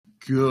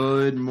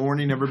Good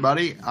morning,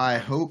 everybody. I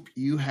hope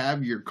you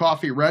have your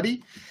coffee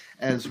ready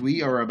as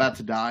we are about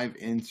to dive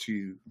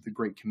into the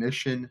Great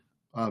Commission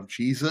of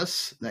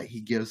Jesus that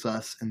he gives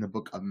us in the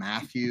book of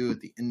Matthew at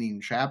the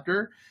ending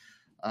chapter,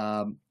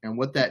 and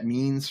what that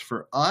means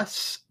for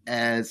us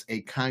as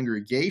a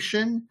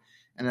congregation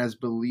and as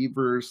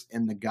believers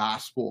in the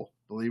gospel,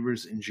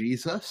 believers in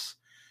Jesus,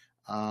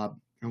 and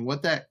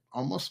what that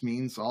almost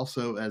means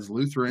also as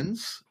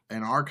Lutherans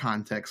in our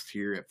context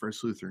here at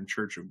First Lutheran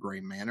Church of Gray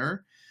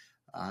Manor.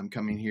 I'm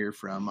coming here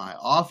from my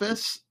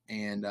office,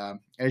 and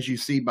as you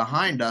see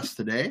behind us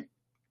today,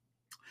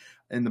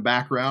 in the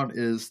background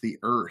is the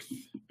earth,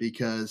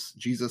 because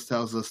Jesus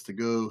tells us to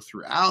go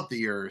throughout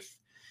the earth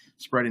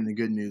spreading the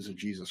good news of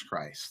Jesus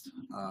Christ.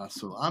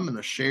 So I'm going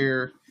to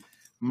share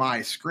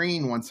my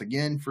screen once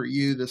again for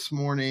you this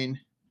morning.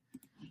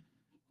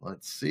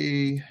 Let's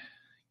see,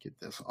 get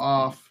this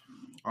off.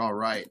 All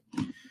right.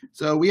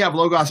 So we have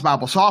Logos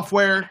Bible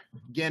software.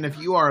 Again, if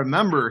you are a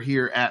member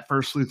here at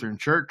First Lutheran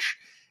Church,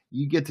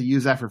 you get to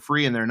use that for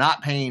free, and they're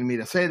not paying me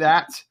to say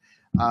that.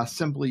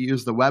 Simply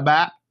use the web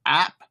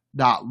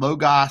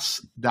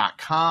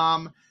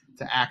app.logos.com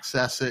to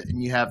access it,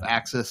 and you have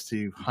access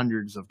to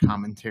hundreds of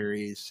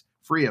commentaries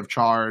free of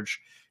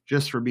charge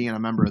just for being a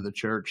member of the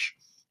church.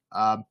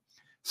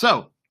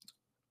 So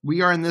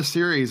we are in this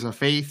series of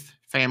faith,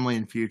 family,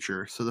 and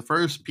future. So the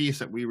first piece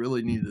that we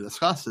really need to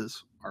discuss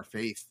is our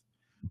faith,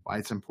 why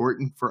it's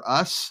important for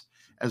us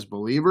as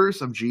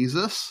believers of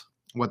Jesus,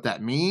 what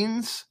that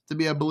means to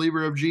be a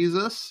believer of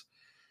Jesus.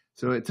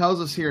 So it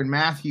tells us here in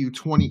Matthew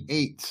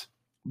 28,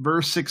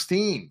 verse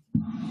 16.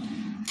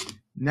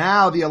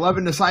 Now the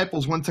 11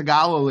 disciples went to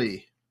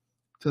Galilee,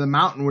 to the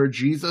mountain where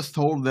Jesus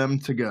told them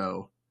to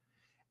go.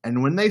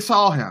 And when they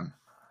saw him,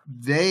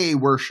 they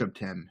worshipped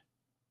him,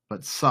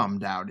 but some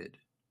doubted.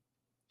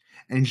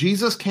 And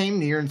Jesus came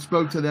near and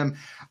spoke to them,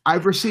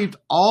 I've received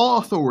all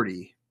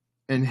authority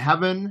in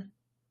heaven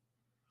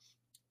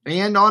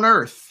and on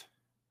earth.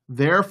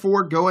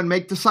 Therefore, go and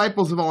make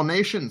disciples of all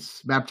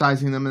nations,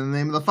 baptizing them in the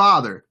name of the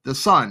Father, the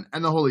Son,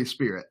 and the Holy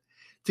Spirit,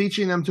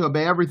 teaching them to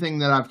obey everything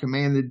that I've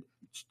commanded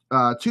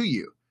to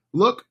you.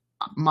 Look,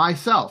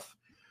 myself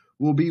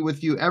will be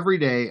with you every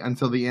day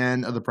until the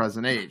end of the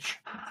present age.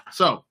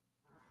 So,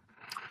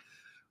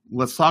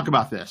 let's talk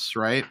about this,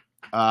 right?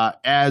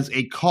 As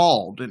a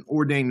called and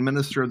ordained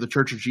minister of the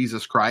Church of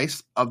Jesus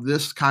Christ, of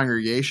this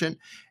congregation,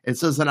 it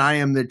says that I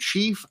am the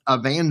chief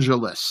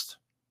evangelist.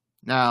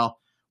 Now,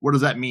 what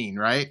does that mean,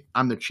 right?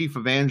 I'm the chief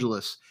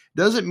evangelist.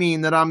 Doesn't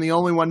mean that I'm the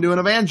only one doing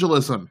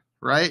evangelism,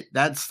 right?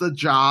 That's the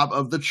job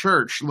of the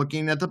church.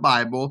 Looking at the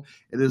Bible,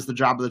 it is the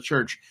job of the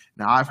church.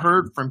 Now, I've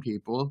heard from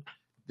people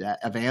that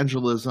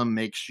evangelism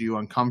makes you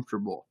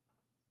uncomfortable.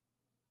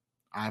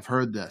 I've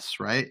heard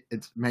this, right?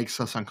 It makes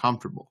us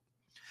uncomfortable.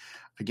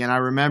 Again, I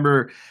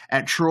remember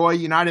at Troy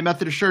United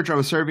Methodist Church, I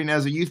was serving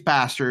as a youth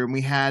pastor, and we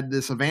had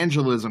this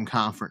evangelism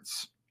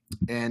conference.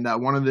 And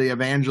one of the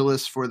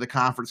evangelists for the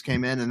conference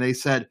came in, and they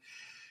said,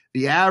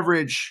 the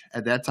average,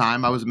 at that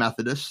time, I was a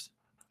Methodist,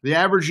 the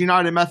average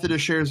United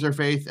Methodist shares their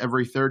faith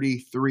every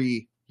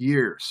 33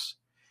 years.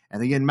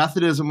 And again,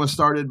 Methodism was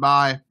started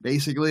by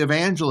basically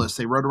evangelists.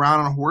 They rode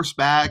around on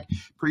horseback,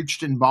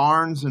 preached in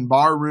barns and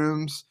bar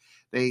rooms.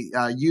 They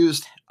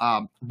used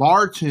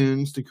bar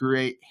tunes to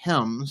create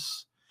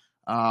hymns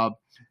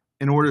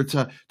in order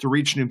to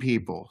reach new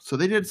people. So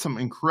they did some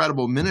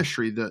incredible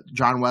ministry, that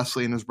John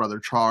Wesley and his brother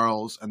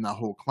Charles and the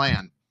whole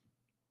clan.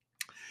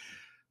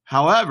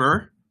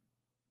 However,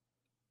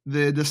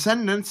 the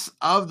descendants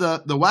of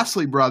the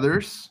Wesley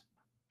brothers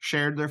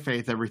shared their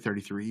faith every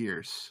 33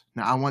 years.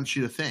 Now, I want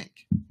you to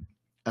think,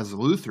 as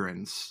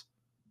Lutherans,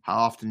 how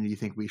often do you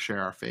think we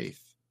share our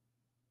faith?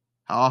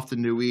 How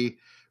often do we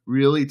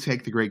really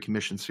take the Great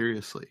Commission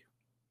seriously?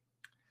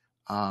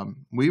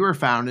 We were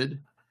founded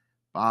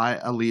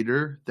by a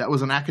leader that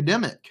was an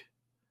academic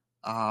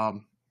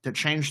that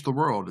changed the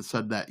world. It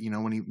said that,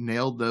 when he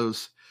nailed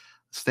those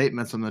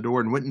statements on the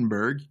door in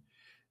Wittenberg,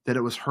 that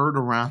it was heard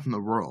around the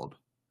world.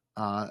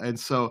 And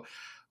so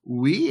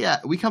we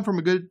come from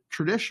a good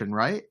tradition,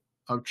 right,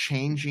 of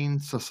changing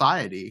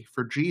society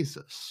for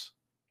Jesus,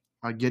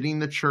 getting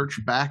the church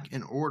back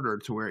in order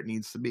to where it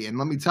needs to be. And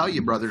let me tell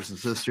you, brothers and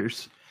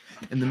sisters,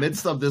 in the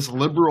midst of this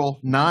liberal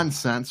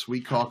nonsense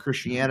we call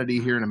Christianity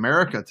here in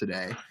America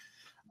today,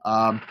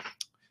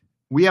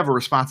 we have a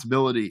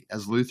responsibility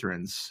as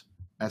Lutherans,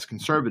 as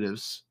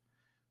conservatives,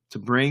 to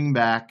bring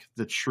back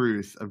the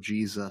truth of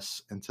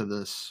Jesus into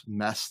this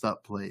messed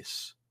up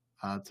place.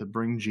 To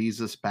bring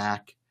Jesus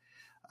back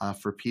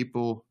for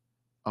people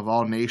of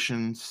all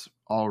nations,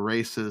 all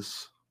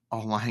races,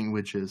 all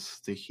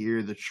languages, to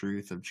hear the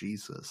truth of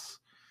Jesus.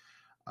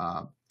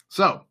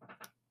 So,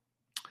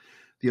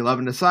 the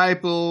 11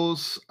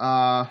 disciples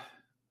went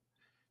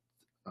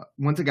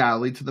to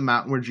Galilee, to the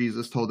mountain where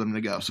Jesus told them to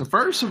go. So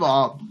first of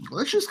all,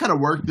 let's just kind of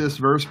work this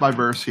verse by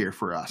verse here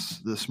for us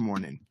this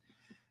morning.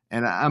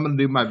 And I'm going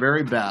to do my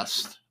very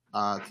best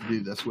to do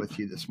this with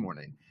you this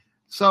morning.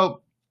 So,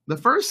 the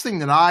first thing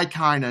that I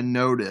kind of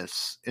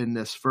notice in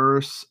this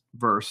first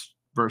verse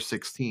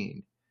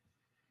 16,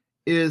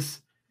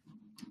 is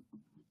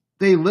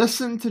they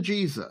listened to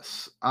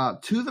Jesus,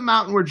 to the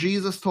mountain where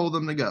Jesus told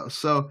them to go.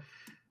 So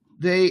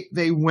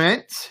they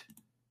went.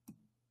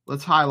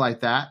 Let's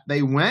highlight that.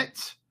 They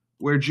went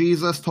where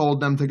Jesus told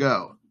them to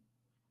go.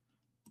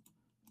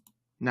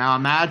 Now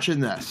imagine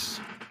this.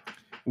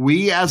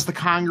 We, as the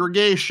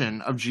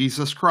congregation of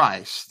Jesus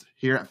Christ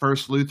here at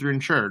First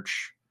Lutheran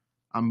Church,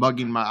 I'm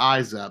bugging my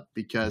eyes up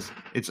because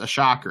it's a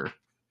shocker.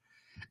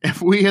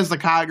 If we, as the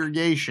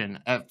congregation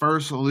at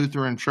First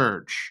Lutheran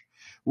Church,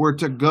 were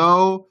to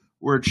go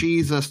where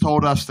Jesus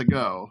told us to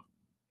go,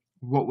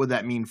 what would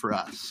that mean for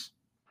us?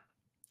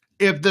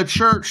 If the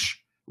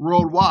church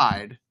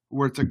worldwide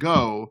were to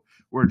go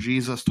where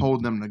Jesus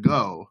told them to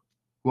go,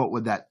 what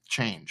would that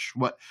change?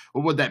 What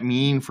would that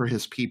mean for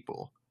his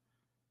people?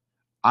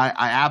 I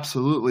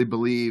absolutely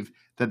believe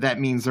that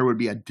means there would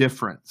be a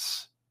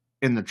difference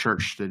in the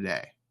church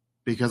today,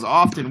 because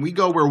often we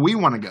go where we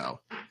want to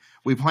go.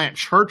 We plant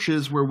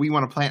churches where we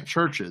want to plant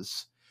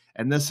churches.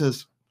 And this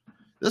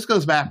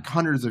goes back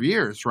hundreds of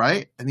years,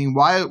 right? I mean,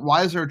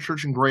 why is there a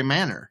church in Gray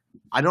Manor?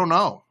 I don't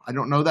know. I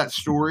don't know that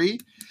story.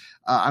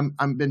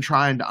 I've been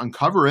trying to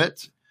uncover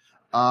it.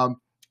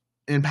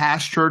 In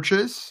past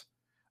churches,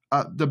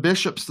 the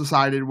bishops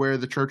decided where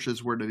the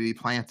churches were to be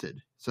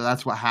planted. So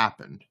that's what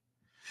happened.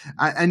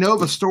 I know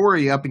of a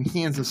story up in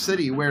Kansas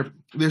City where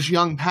this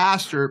young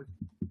pastor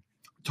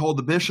told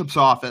the bishop's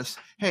office,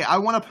 hey, I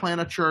want to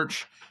plant a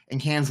church in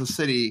Kansas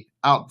City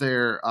out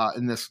there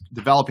in this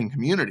developing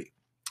community.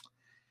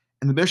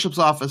 And the bishop's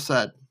office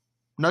said,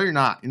 no, you're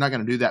not. You're not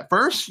going to do that.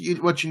 First,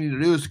 what you need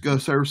to do is go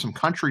serve some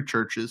country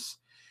churches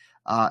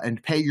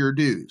and pay your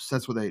dues.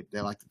 That's what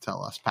they like to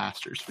tell us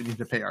pastors. We need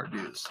to pay our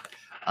dues.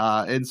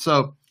 And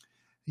so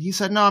he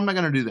said, no, I'm not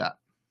going to do that.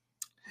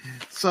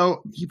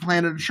 So he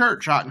planted a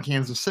church out in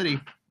Kansas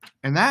City.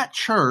 And that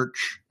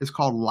church is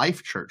called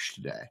Life Church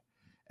today.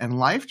 And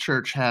Life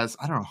Church has,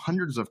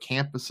 hundreds of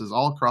campuses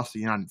all across the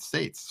United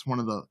States. It's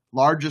one of the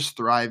largest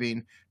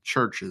thriving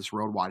churches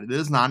worldwide. It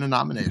is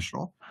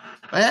non-denominational.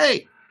 But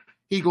hey,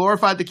 he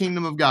glorified the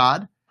kingdom of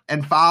God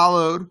and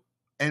followed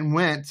and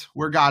went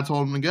where God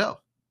told him to go.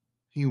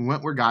 He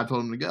went where God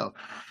told him to go.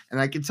 And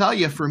I can tell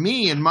you, for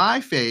me in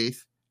my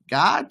faith,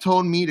 God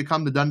told me to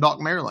come to Dundalk,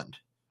 Maryland,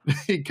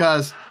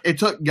 because it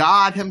took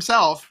God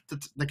himself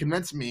to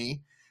convince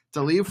me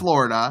to leave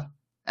Florida,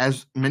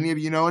 as many of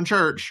you know in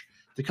church,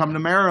 to come to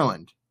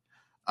Maryland.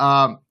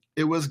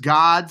 It was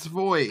God's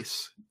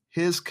voice,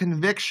 his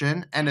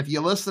conviction. And if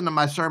you listen to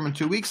my sermon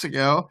 2 weeks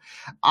ago,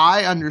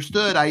 I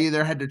understood I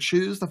either had to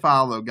choose to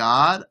follow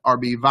God or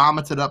be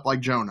vomited up like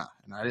Jonah.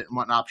 And I didn't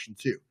want option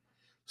 2.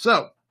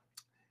 So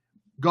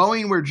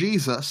going where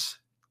Jesus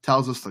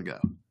tells us to go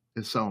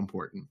is so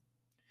important.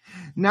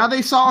 Now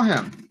they saw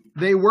him.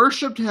 They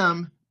worshiped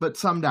him, but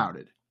some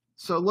doubted.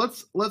 So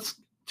let's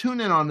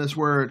tune in on this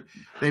word.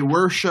 They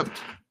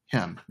worshiped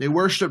him. They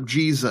worshiped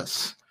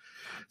Jesus.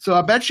 So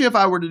I bet you if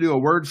I were to do a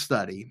word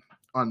study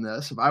on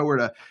this, if I were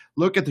to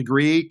look at the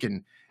Greek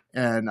and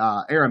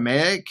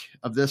Aramaic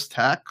of this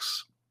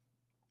text,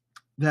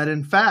 that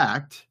in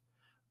fact,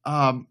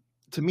 to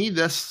me,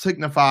 this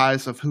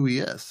signifies of who he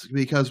is,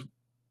 because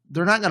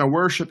they're not going to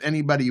worship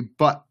anybody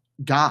but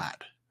God,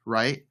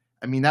 right?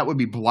 I mean, that would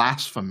be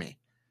blasphemy.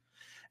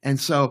 And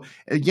so,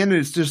 again,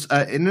 it's just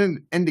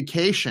an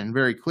indication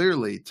very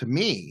clearly to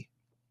me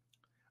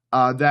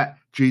that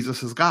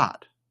Jesus is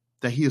God,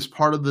 that he is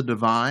part of the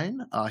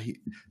divine.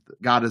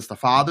 God is the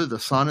Father, the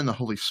Son, and the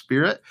Holy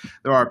Spirit.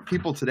 There are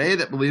people today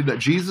that believe that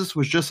Jesus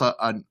was just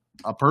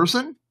a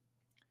person,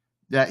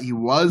 that he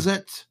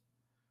wasn't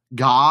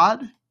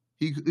God.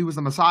 He was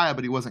the Messiah,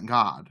 but he wasn't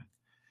God.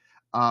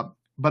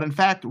 But in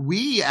fact,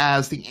 we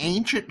as the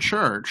ancient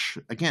church,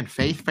 again,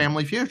 faith,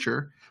 family,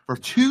 future, for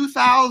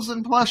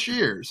 2,000 plus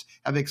years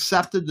have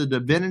accepted the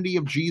divinity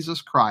of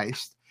Jesus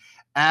Christ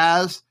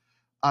as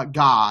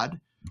God,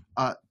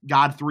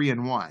 God 3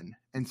 in 1.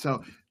 And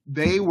so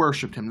they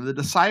worshiped him. The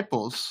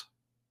disciples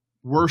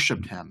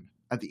worshiped him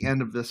at the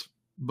end of this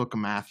book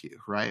of Matthew,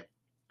 right?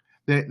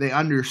 They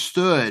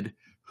understood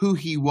who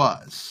he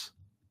was.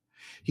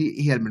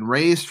 He had been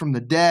raised from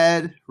the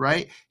dead,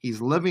 right?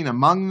 He's living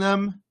among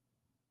them,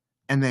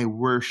 and they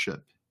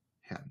worship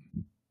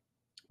him.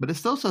 But it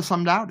still says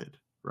some doubted,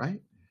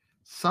 right?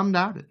 Some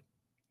doubted.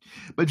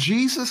 But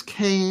Jesus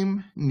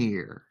came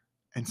near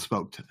and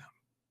spoke to them.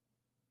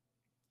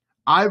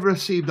 I've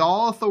received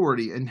all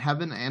authority in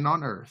heaven and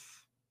on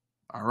earth.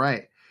 All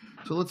right.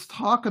 So let's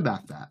talk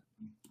about that.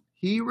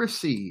 He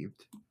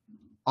received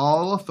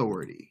all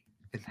authority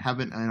in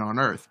heaven and on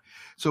earth.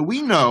 So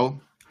we know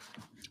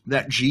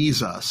that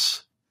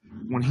Jesus,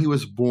 when he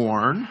was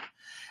born,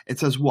 it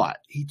says what?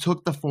 He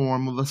took the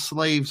form of a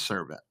slave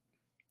servant.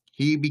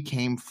 He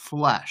became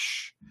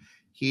flesh.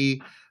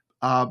 He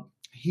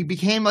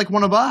became like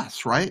one of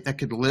us, right? That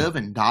could live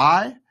and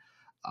die.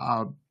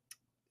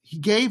 He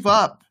gave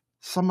up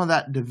some of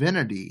that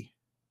divinity.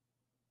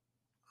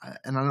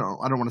 And I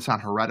don't want to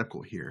sound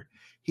heretical here.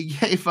 He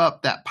gave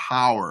up that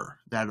power,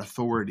 that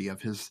authority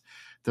of his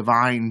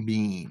divine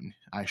being,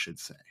 I should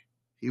say.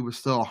 He was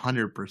still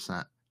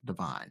 100%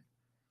 divine.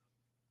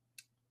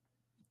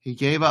 He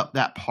gave up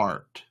that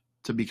part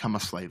to become a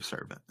slave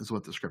servant, is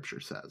what the scripture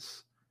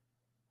says.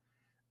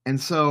 And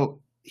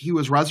so he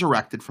was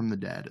resurrected from the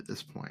dead at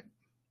this point.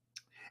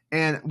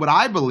 And what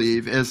I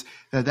believe is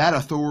that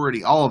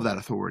authority, all of that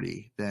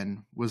authority,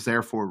 then was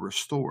therefore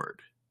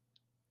restored.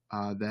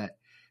 That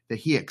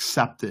he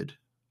accepted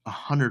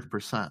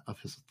 100% of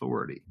his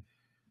authority.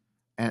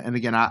 And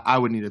again, I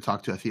would need to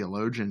talk to a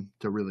theologian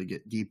to really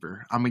get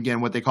deeper. I'm,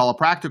 again, what they call a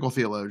practical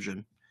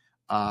theologian.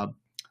 I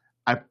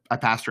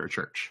pastor a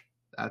church.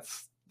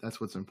 That's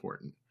what's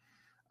important.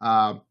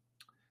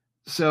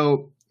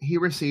 So he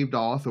received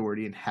all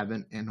authority in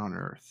heaven and on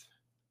earth.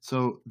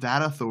 So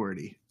that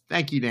authority,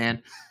 thank you,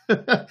 Dan.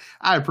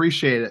 I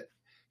appreciate it.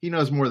 He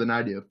knows more than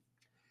I do.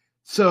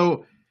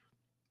 So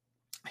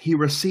he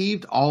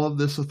received all of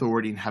this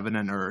authority in heaven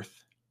and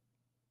earth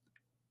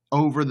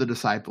over the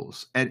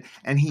disciples and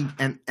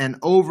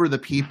over the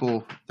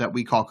people that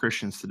we call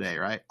Christians today,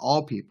 right?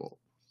 All people.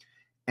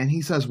 And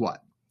he says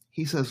what?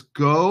 He says,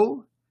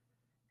 go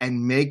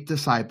and make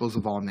disciples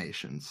of all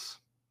nations,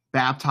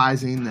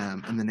 baptizing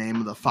them in the name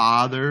of the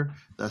Father,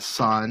 the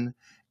Son,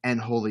 and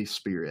Holy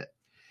Spirit.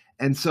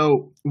 And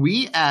so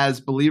we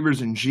as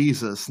believers in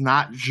Jesus,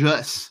 not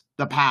just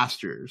the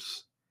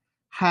pastors,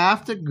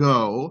 have to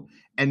go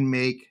and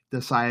make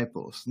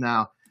disciples.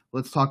 Now,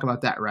 let's talk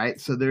about that, right?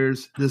 So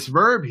there's this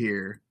verb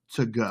here,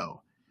 to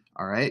go.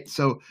 All right.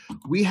 So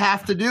we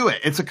have to do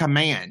it. It's a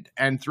command.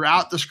 And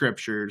throughout the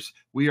scriptures,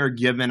 we are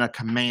given a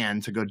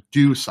command to go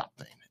do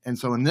something. And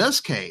so in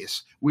this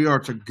case, we are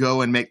to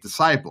go and make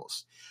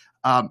disciples.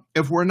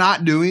 If we're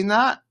not doing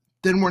that,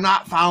 then we're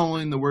not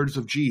following the words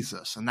of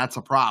Jesus. And that's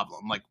a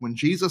problem. Like when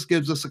Jesus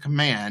gives us a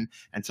command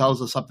and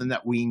tells us something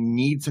that we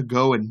need to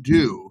go and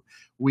do,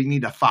 we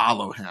need to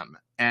follow him.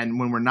 And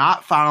when we're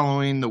not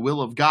following the will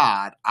of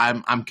God,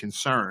 I'm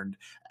concerned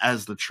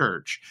as the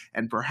church.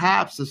 And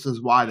perhaps this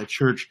is why the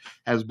church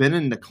has been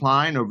in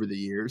decline over the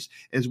years,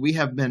 is we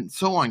have been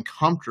so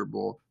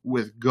uncomfortable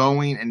with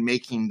going and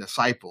making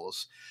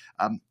disciples.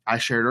 I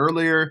shared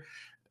earlier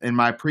in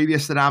my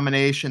previous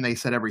denomination, they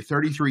said every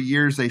 33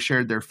 years they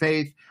shared their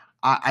faith.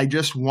 I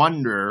just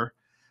wonder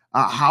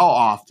how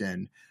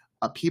often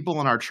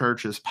people in our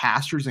churches,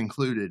 pastors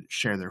included,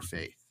 share their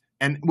faith.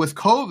 And with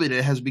COVID,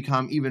 it has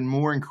become even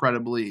more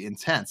incredibly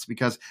intense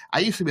because I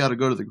used to be able to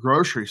go to the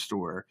grocery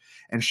store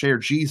and share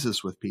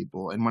Jesus with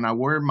people. And when I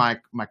wear my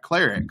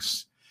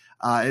clerics,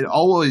 it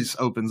always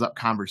opens up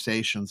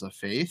conversations of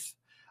faith.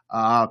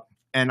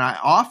 And I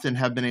often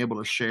have been able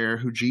to share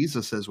who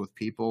Jesus is with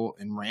people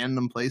in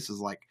random places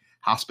like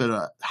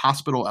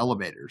hospital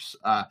elevators.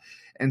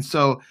 And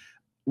so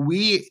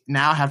we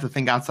now have to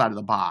think outside of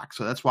the box.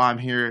 So that's why I'm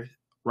here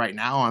right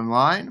now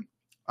online.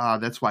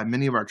 That's why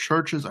many of our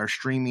churches are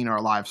streaming our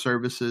live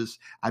services.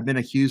 I've been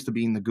accused of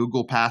being the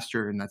Google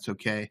pastor, and that's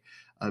okay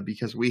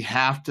because we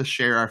have to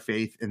share our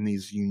faith in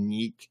these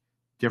unique,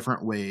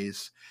 different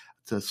ways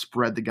to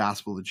spread the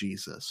gospel of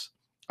Jesus.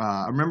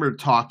 I remember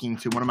talking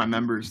to one of my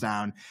members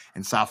down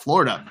in South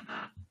Florida.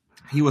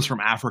 He was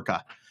from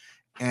Africa,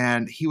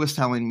 and he was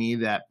telling me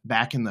that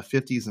back in the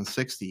 50s and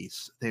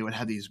 60s, they would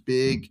have these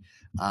big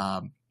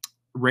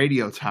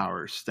radio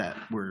towers that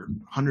were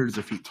hundreds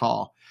of feet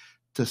tall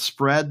to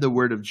spread the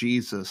word of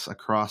Jesus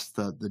across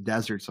the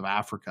deserts of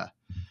Africa,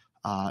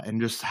 and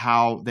just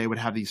how they would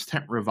have these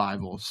tent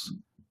revivals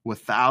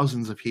with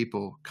thousands of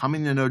people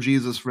coming to know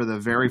Jesus for the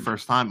very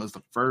first time. It was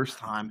the first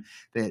time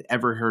they had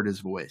ever heard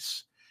his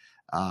voice.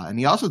 And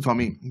he also told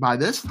me by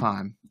this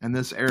time in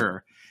this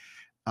era,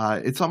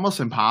 it's almost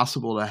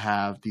impossible to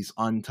have these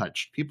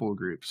untouched people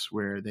groups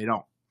where they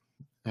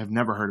have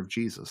never heard of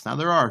Jesus. Now,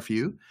 there are a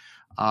few.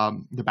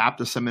 The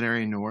Baptist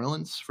Seminary in New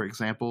Orleans, for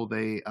example,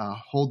 they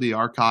hold the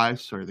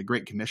archives or the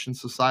Great Commission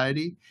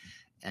Society,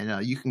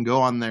 and you can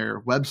go on their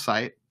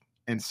website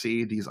and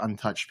see these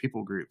untouched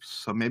people groups.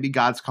 So maybe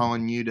God's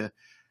calling you to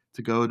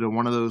go to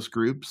one of those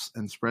groups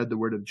and spread the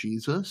word of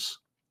Jesus,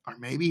 or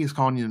maybe he's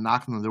calling you to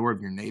knock on the door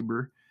of your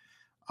neighbor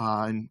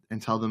and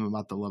tell them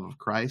about the love of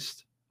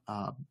Christ.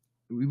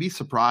 We'd be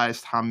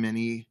surprised how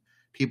many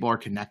people are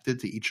connected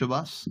to each of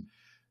us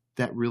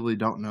that really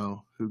don't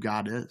know who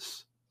God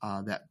is.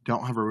 That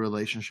don't have a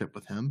relationship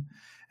with him.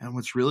 And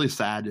what's really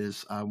sad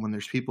is when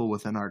there's people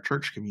within our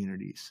church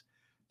communities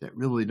that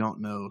really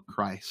don't know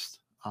Christ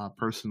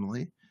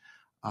personally.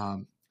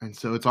 And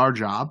so it's our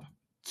job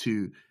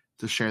to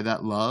share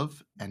that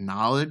love and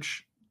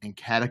knowledge and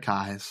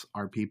catechize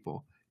our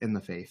people in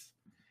the faith.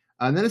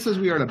 And then it says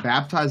we are to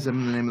baptize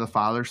them in the name of the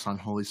Father, Son,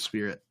 Holy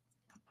Spirit.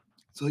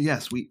 So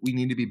yes, we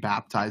need to be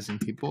baptizing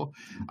people.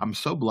 I'm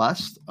so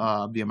blessed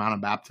the amount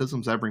of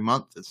baptisms every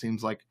month. It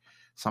seems like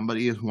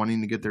somebody is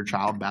wanting to get their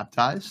child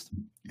baptized.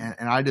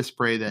 And I just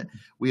pray that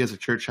we as a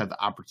church have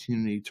the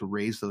opportunity to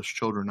raise those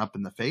children up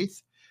in the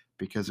faith,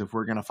 because if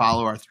we're going to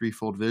follow our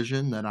threefold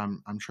vision that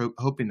I'm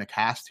hoping to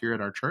cast here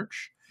at our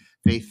church,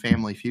 faith,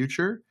 family,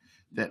 future,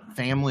 that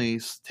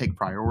families take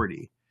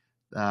priority,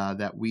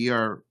 that we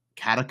are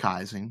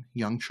catechizing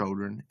young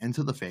children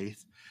into the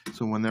faith.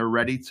 So when they're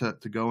ready to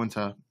go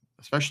into,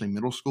 especially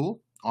middle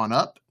school on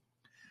up,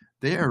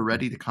 they are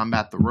ready to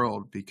combat the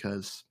world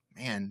because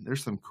man,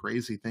 there's some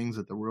crazy things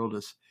that the world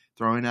is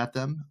throwing at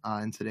them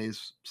in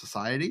today's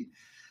society,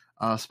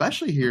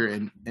 especially here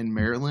in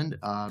Maryland.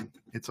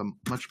 It's a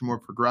much more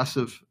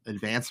progressive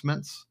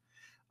advancements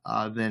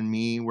than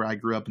me, where I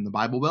grew up in the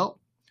Bible Belt.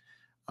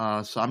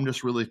 So I'm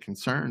just really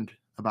concerned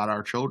about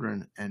our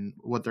children and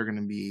what they're going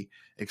to be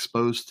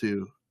exposed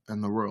to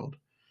in the world.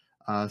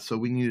 So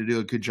we need to do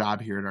a good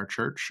job here at our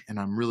church, and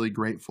I'm really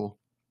grateful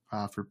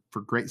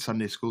for great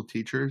Sunday school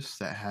teachers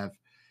that have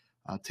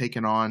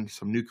taken on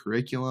some new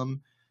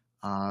curriculum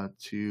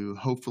to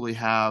hopefully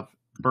have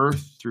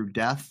birth through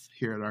death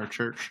here at our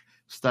church,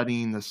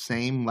 studying the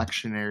same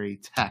lectionary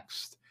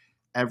text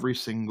every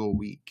single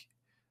week.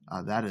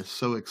 That is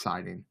so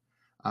exciting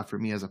for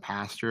me as a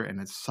pastor,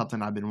 and it's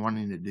something I've been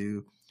wanting to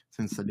do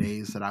since the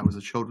days that I was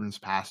a children's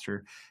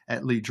pastor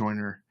at Lee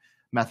Joyner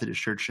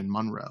Methodist Church in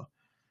Monroe.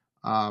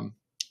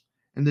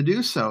 And to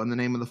do so in the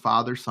name of the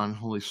Father, Son,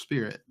 Holy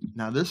Spirit.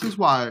 Now, this is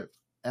why,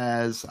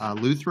 as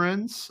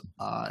Lutherans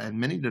and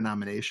many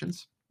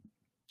denominations,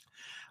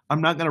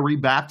 I'm not going to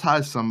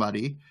rebaptize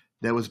somebody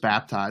that was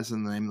baptized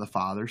in the name of the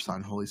Father,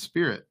 Son, Holy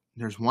Spirit.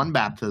 There's one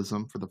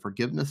baptism for the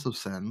forgiveness of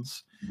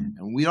sins,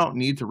 and we don't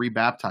need to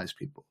rebaptize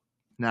people.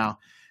 Now,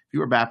 if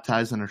you were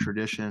baptized in a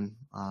tradition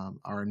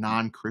or a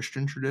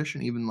non-Christian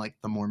tradition, even like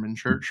the Mormon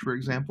Church, for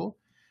example,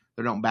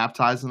 they don't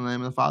baptize in the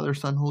name of the Father,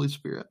 Son, Holy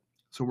Spirit.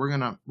 So we're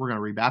gonna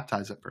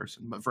rebaptize that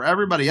person. But for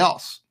everybody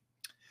else,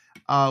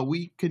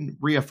 we can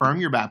reaffirm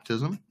your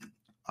baptism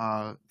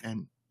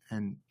and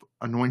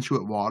anoint you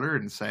with water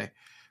and say,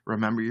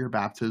 remember your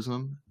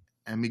baptism,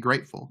 and be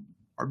grateful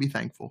or be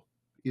thankful,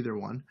 either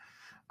one.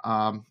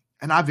 And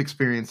I've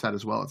experienced that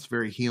as well. It's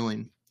very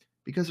healing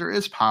because there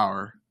is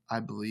power,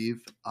 I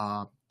believe,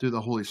 through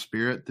the Holy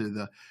Spirit,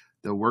 through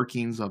the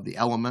workings of the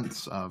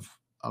elements of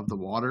the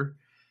water.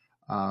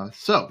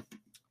 So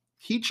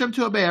teach them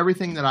to obey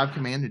everything that I've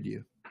commanded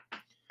you.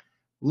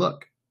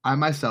 Look, I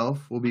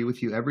myself will be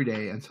with you every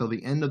day until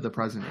the end of the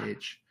present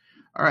age.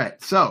 All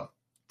right, so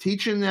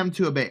teaching them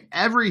to obey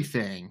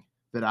everything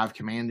that I've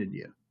commanded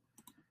you.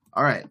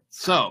 All right,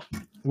 so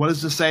what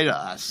does this say to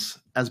us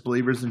as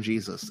believers in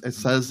Jesus? It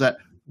says that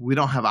we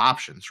don't have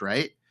options,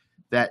 right?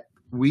 That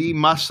we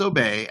must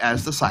obey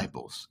as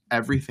disciples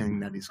everything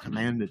that he's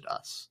commanded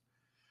us.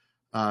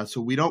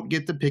 So we don't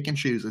get to pick and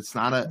choose. It's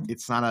not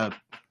a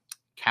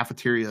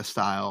cafeteria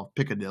style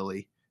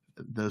Piccadilly.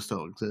 Those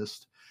don't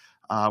exist.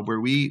 Where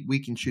we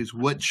can choose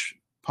which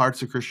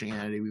parts of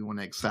Christianity we want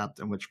to accept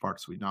and which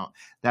parts we don't.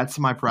 That's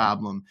my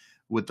problem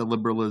with the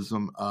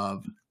liberalism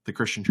of the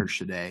Christian church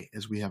today,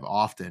 is we have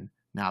often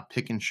now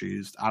pick and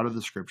choose out of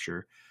the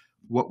scripture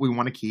what we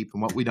want to keep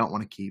and what we don't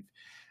want to keep.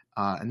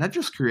 And that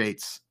just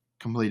creates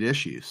complete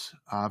issues.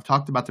 I've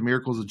talked about the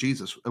miracles of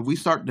Jesus. If we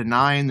start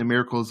denying the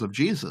miracles of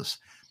Jesus,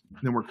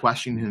 then we're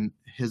questioning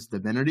his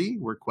divinity.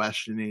 We're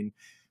questioning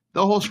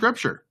the whole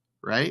scripture,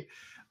 right?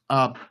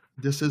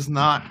 This is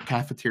not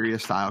cafeteria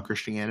style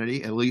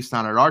Christianity, at least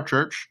not at our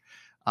church.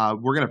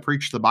 We're going to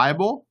preach the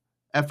Bible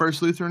at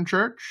First Lutheran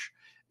Church.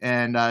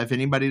 And if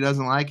anybody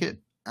doesn't like it,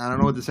 I don't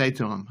know what to say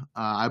to them.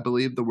 I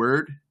believe the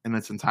word in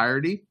its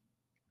entirety.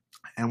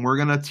 And we're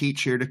going to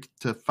teach here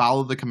to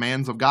follow the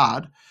commands of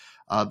God,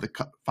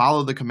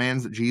 follow the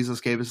commands that Jesus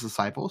gave his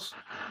disciples.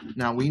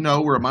 Now, we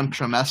know we're a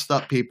bunch of messed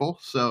up people,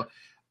 so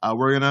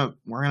we're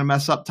gonna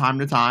mess up time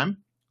to time,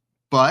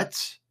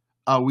 but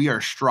we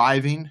are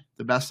striving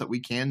the best that we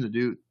can to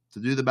do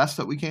the best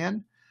that we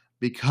can,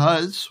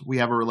 because we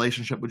have a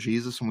relationship with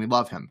Jesus and we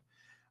love him.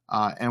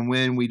 And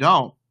when we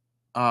don't,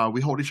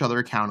 we hold each other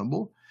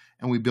accountable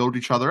and we build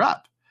each other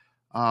up.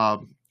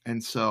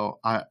 And so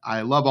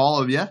I love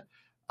all of you.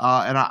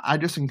 And I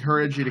just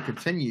encourage you to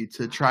continue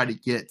to try to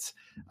get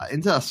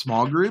into a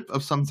small group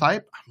of some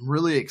type. I'm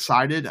really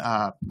excited.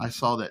 I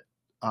saw that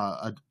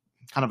a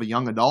kind of a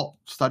young adult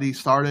study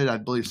started. I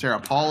believe Sarah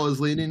Paul is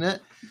leading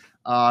it.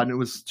 And it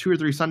was 2 or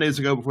 3 Sundays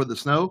ago before the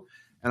snow.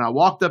 And I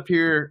walked up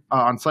here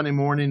on Sunday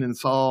morning and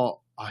saw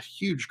a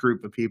huge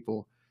group of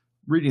people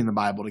reading the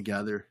Bible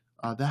together.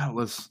 That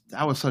was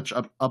such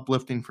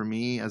uplifting for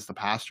me as the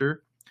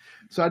pastor.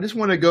 So I just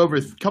want to go over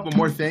a couple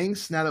more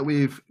things now that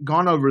we've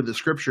gone over the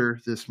scripture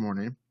this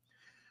morning.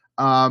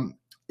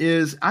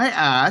 Is I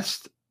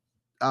asked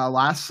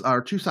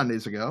 2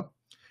 Sundays ago,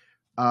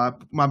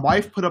 my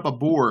wife put up a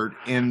board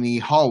in the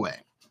hallway.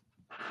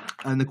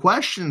 And the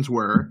questions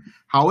were,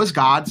 how is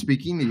God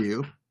speaking to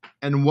you?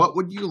 And what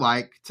would you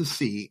like to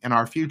see in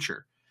our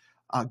future?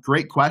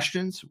 Great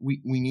questions. We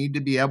need to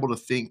be able to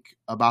think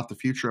about the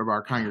future of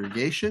our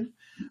congregation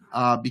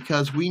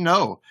because we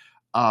know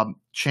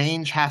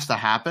change has to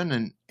happen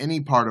in any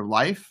part of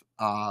life,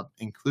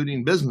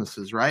 including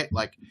businesses, right?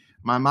 Like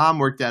my mom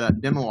worked at a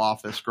dental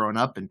office growing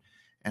up,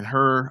 and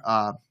her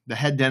the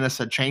head dentist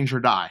said change or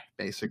die,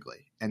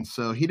 basically. And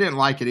so he didn't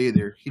like it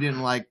either. He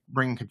didn't like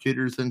bringing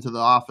computers into the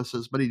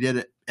offices, but he did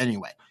it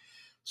anyway.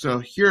 So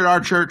here at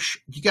our church,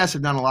 you guys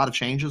have done a lot of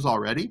changes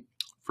already.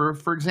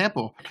 For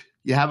example,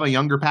 you have a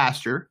younger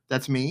pastor.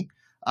 That's me.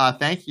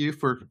 Thank you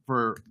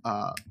for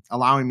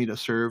allowing me to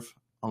serve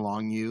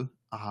along you.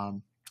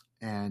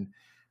 And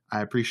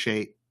I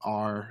appreciate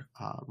our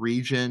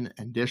region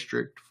and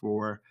district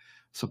for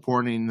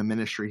supporting the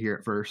ministry here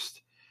at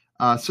First.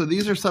 So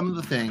these are some of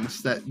the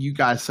things that you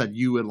guys said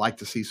you would like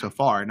to see so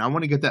far. And I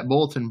want to get that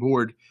bulletin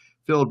board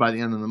filled by the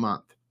end of the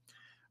month.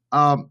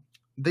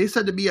 They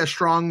said to be a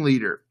strong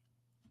leader.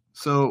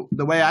 So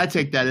the way I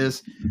take that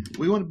is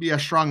we want to be a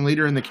strong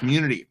leader in the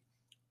community,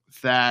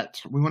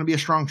 that we want to be a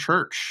strong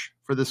church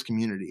for this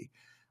community,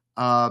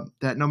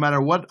 that no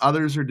matter what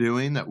others are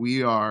doing, that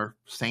we are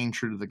staying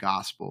true to the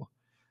gospel,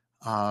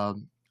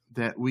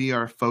 that we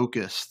are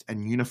focused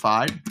and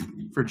unified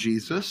for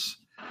Jesus,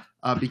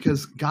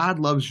 because God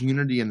loves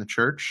unity in the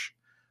church,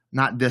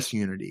 not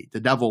disunity. The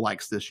devil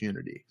likes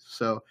disunity.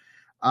 So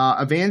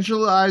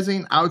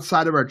evangelizing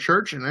outside of our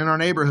church and in our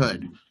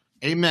neighborhood.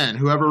 Amen.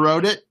 Whoever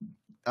wrote it,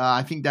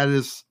 I think that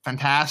is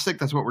fantastic.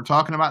 That's what we're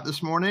talking about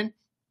this morning,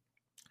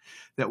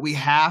 that we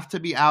have to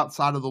be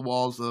outside of the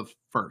walls of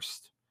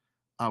First.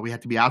 We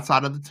have to be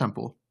outside of the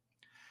temple,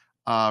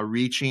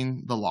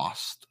 reaching the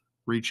lost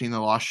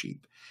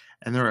sheep.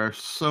 And there are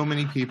so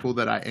many people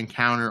that I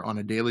encounter on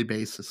a daily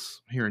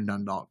basis here in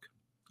Dundalk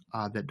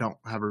that don't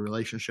have a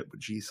relationship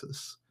with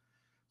Jesus.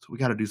 So we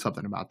got to do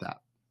something about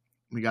that.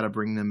 We got to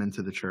bring them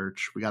into the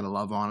church. We got to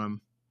love on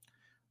them.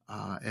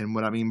 And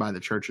what I mean by the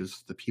church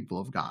is the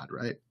people of God,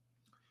 right?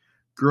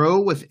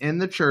 Grow within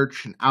the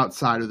church and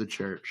outside of the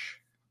church.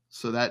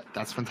 So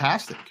that's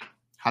fantastic.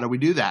 How do we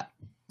do that?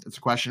 It's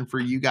a question for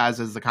you guys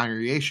as the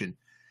congregation.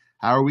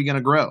 How are we going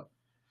to grow?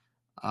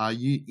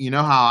 You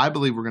know how I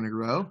believe we're going to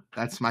grow.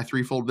 That's my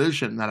threefold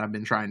vision that I've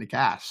been trying to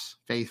cast.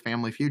 Faith,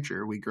 family,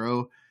 future. We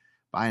grow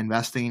by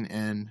investing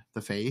in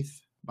the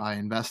faith, by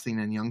investing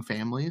in young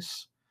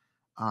families,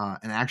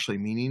 and actually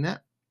meaning it.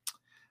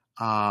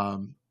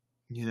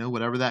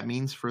 Whatever that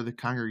means for the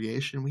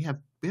congregation. We have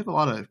a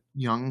lot of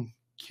young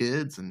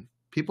kids and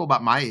people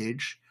about my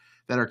age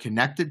that are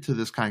connected to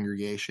this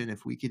congregation.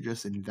 If we could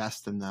just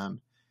invest in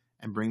them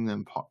and bring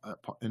them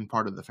in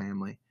part of the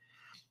family.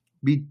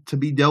 To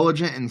be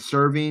diligent in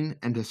serving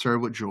and to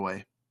serve with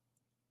joy.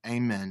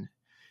 Amen.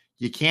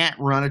 You can't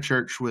run a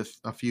church with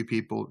a few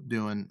people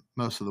doing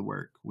most of the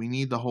work. We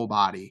need the whole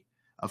body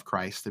of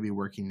Christ to be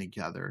working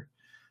together.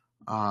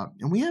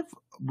 And we have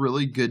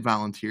really good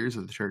volunteers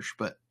at the church,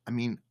 but I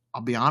mean,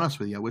 I'll be honest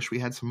with you, I wish we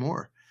had some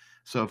more.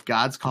 So if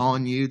God's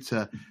calling you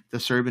to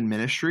serve in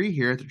ministry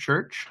here at the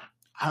church,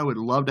 I would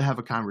love to have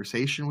a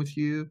conversation with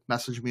you.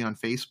 Message me on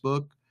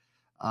Facebook,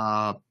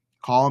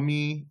 call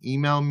me,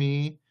 email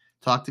me,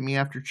 talk to me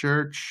after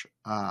church.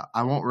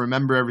 I won't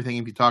remember everything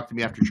if you talk to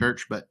me after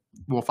church, but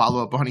we'll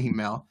follow up on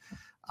email.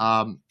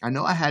 I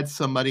know I had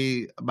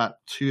somebody about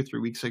 2 or 3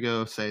 weeks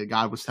ago say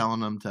God was telling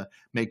them to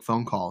make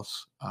phone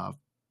calls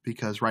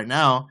because right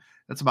now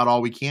that's about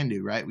all we can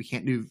do, right? We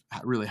can't do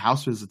really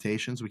house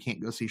visitations. We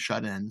can't go see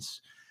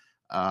shut-ins.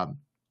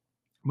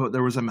 But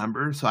there was a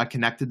member, so I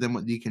connected them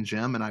with Deacon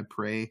Jim, and I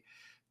pray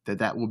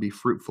that will be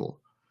fruitful.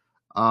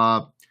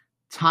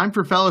 Time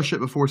for fellowship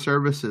before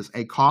services,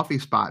 a coffee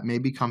spot,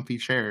 maybe comfy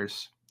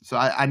chairs. So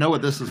I know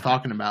what this is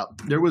talking about.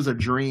 There was a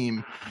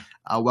dream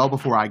well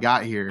before I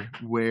got here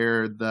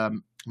where the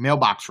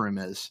mailbox room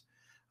is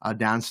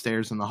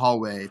downstairs in the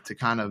hallway, to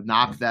kind of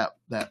knock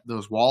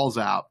those walls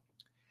out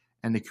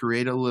and to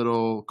create a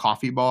little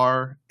coffee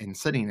bar and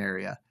sitting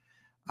area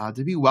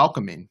to be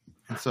welcoming.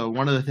 And so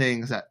one of the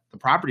things that the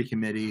property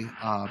committee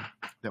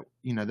that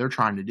they're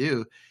trying to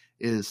do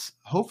is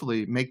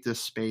hopefully make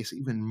this space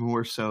even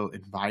more so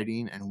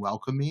inviting and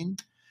welcoming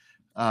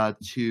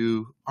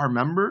to our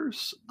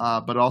members,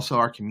 but also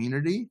our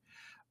community.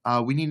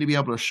 We need to be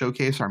able to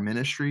showcase our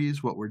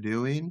ministries, what we're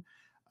doing,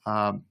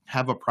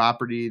 have a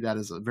property that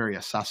is very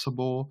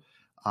accessible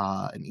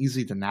and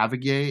easy to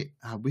navigate.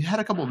 We had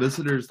a couple of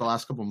visitors the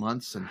last couple of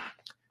months, and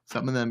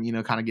some of them,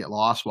 kind of get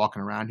lost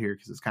walking around here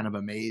because it's kind of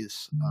a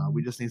maze.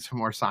 We just need some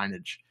more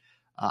signage.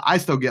 I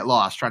still get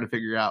lost trying to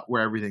figure out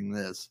where everything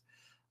is.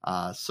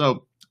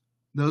 So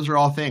those are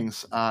all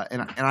things.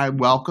 And I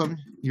welcome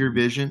your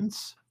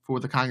visions for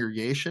the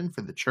congregation,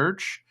 for the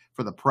church,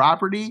 for the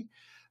property.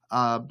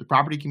 The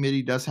property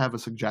committee does have a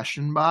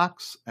suggestion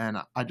box, and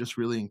I just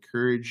really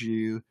encourage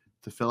you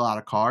to fill out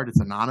a card.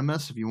 It's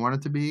anonymous if you want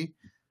it to be.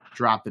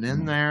 Drop it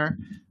in there.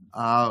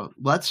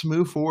 Let's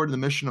move forward to the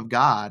mission of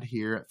God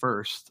here at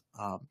First.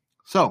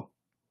 So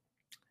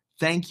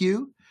thank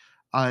you.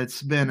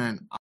 It's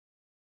been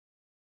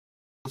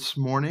this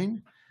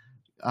morning.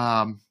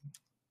 I'm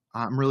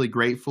really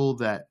grateful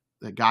that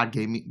God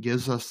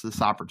gives us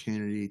this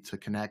opportunity to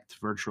connect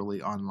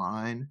virtually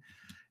online.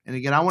 And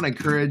again, I want to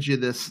encourage you,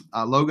 this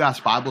Logos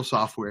Bible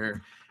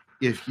software.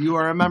 If you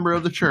are a member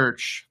of the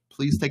church,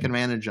 please take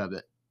advantage of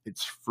it.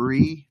 It's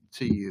free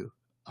to you,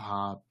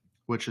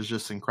 which is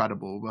just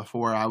incredible.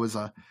 Before I was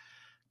a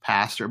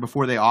pastor,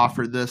 before they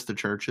offered this to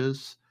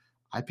churches,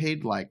 I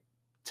paid like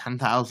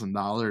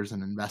 $10,000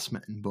 in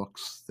investment in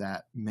books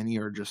that many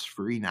are just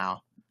free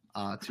now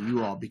to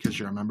you all because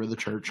you're a member of the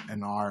church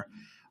and our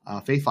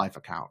Faith Life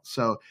account.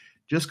 So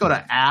just go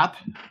to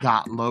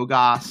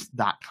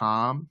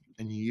app.logos.com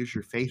and you use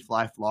your Faith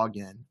Life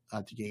login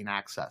to gain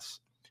access.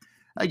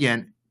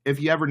 Again, if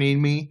you ever need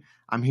me,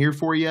 I'm here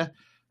for you.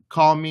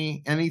 call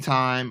me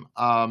anytime.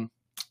 And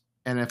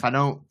if I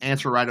don't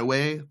answer right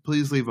away,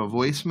 please leave a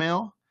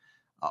voicemail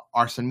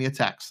or send me a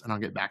text and I'll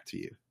get back to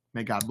you.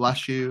 May God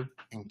bless you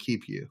and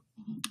keep you.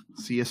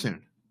 See you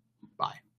soon.